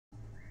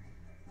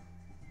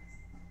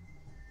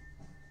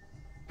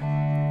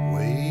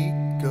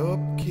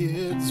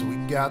blues, we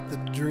got the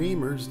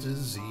dreamer's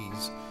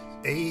disease.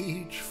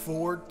 Age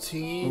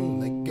 14,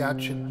 they got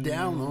you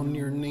down on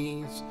your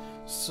knees.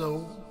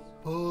 So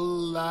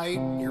polite,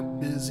 you're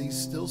busy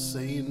still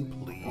saying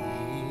please.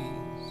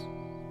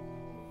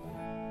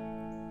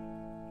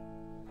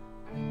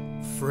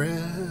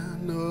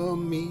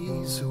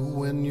 Frenemies who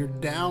when you're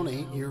down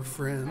ain't your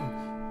friend.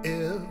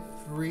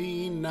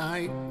 Every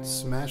night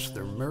smash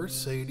their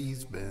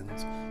Mercedes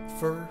Benz.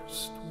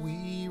 First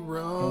we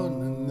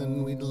run and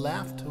then we'd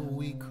laugh till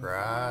we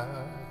cry.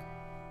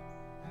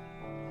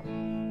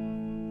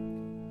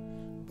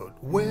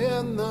 But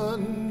when the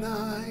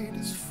night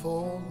is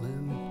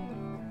falling,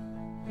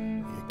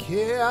 you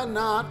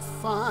cannot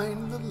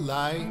find the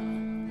light.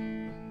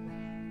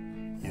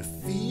 You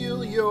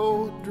feel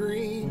your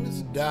dream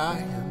is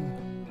dying.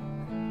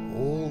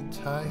 Hold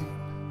tight.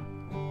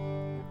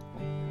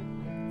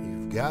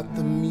 You've got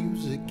the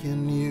music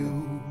in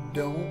you,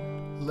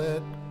 don't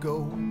let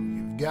go.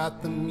 You've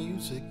got the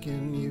music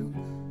in you.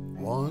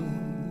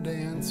 One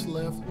dance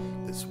left,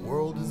 this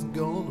world is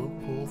gonna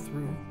pull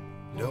through.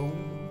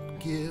 Don't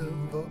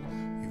give up,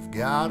 you've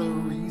got a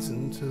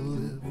reason to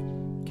live.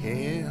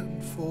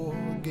 Can't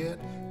forget,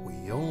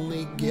 we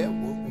only get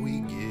what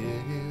we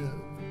give.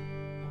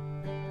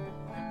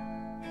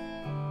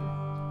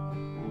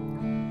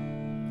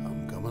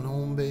 I'm coming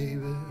home,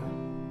 baby,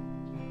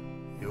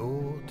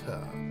 your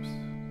tops.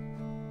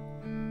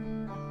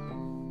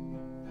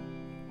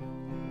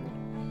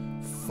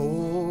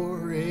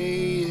 4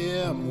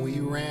 a.m. we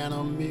ran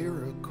a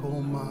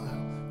miracle mile.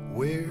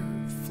 We're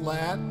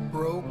flat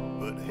broke,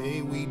 but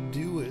hey, we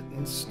do it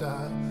in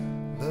style.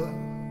 The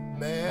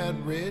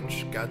bad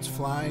rich God's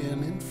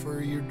flying in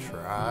for your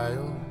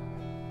trial.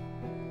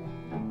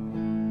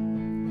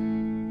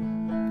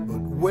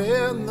 But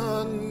when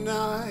the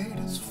night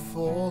is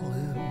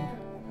falling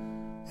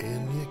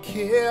and you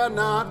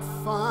cannot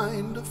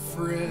find a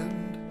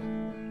friend,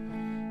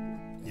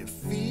 you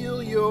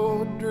feel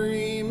your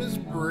dream is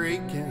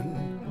breaking,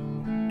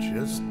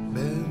 just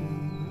bend.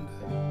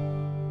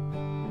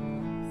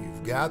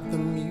 You've got the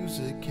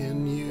music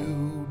in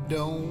you,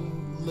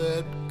 don't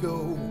let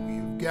go.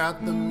 You've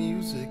got the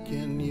music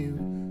in you.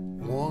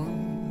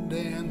 One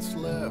dance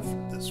left,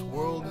 this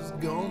world is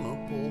gonna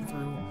pull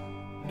through.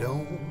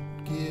 Don't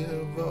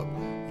give up,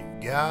 you've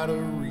got a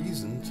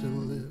reason to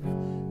live.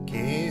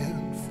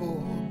 Can't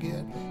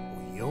forget,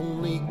 we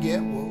only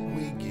get what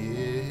we give.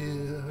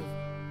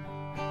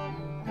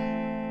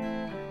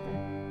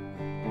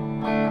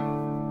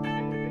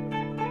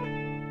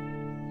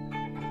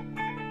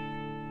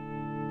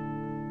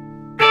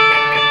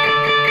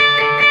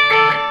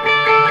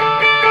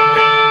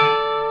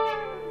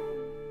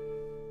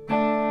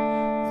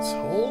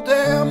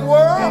 Damn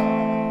world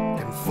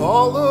can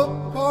fall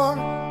apart.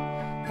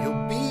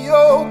 You'll be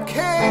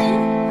okay.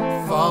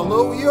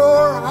 Follow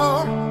your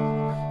heart.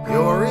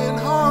 You're in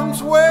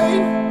harm's way.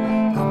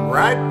 I'm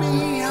right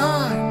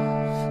behind.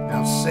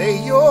 Now say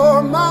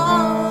you're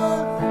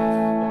mine.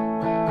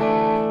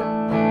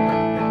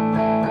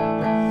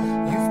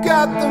 You've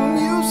got the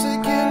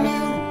music in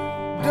you.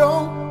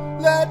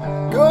 Don't let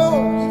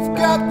go. You've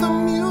got the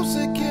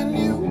music in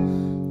you.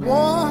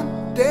 One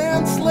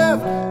dance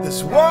left,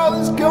 this world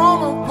is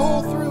gonna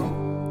pull through.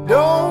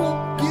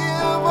 Don't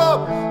give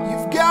up,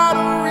 you've got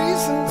a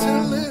reason to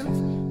live.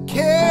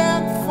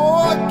 Can't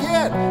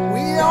forget,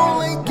 we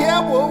only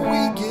get what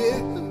we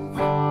give.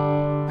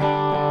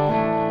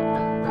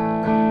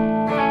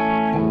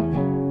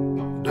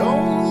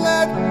 Don't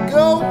let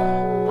go.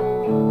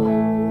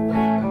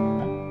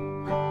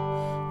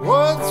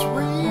 What's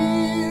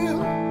real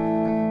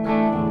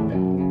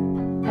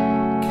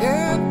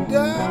can't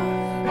die.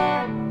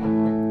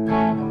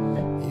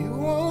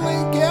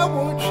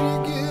 What you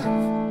give,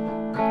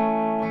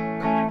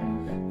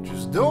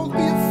 just don't be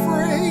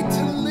afraid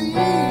to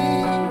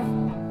leave.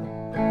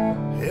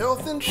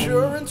 Health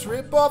insurance,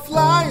 rip-off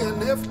lying,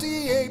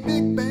 FDA,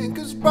 big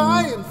bankers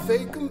buying,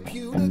 fake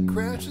computer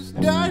crashes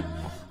died.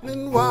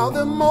 And while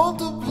they're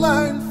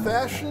multiplying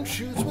fashion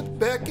shoots with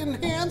Beck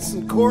and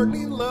Hanson,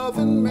 Courtney Love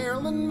and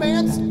Marilyn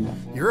Manson,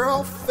 you're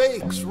all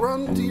fakes,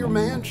 run to your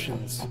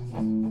mansions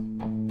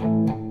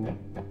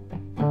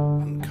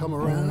and come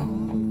around.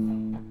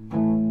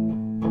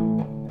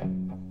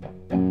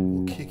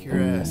 Kick your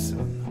ass.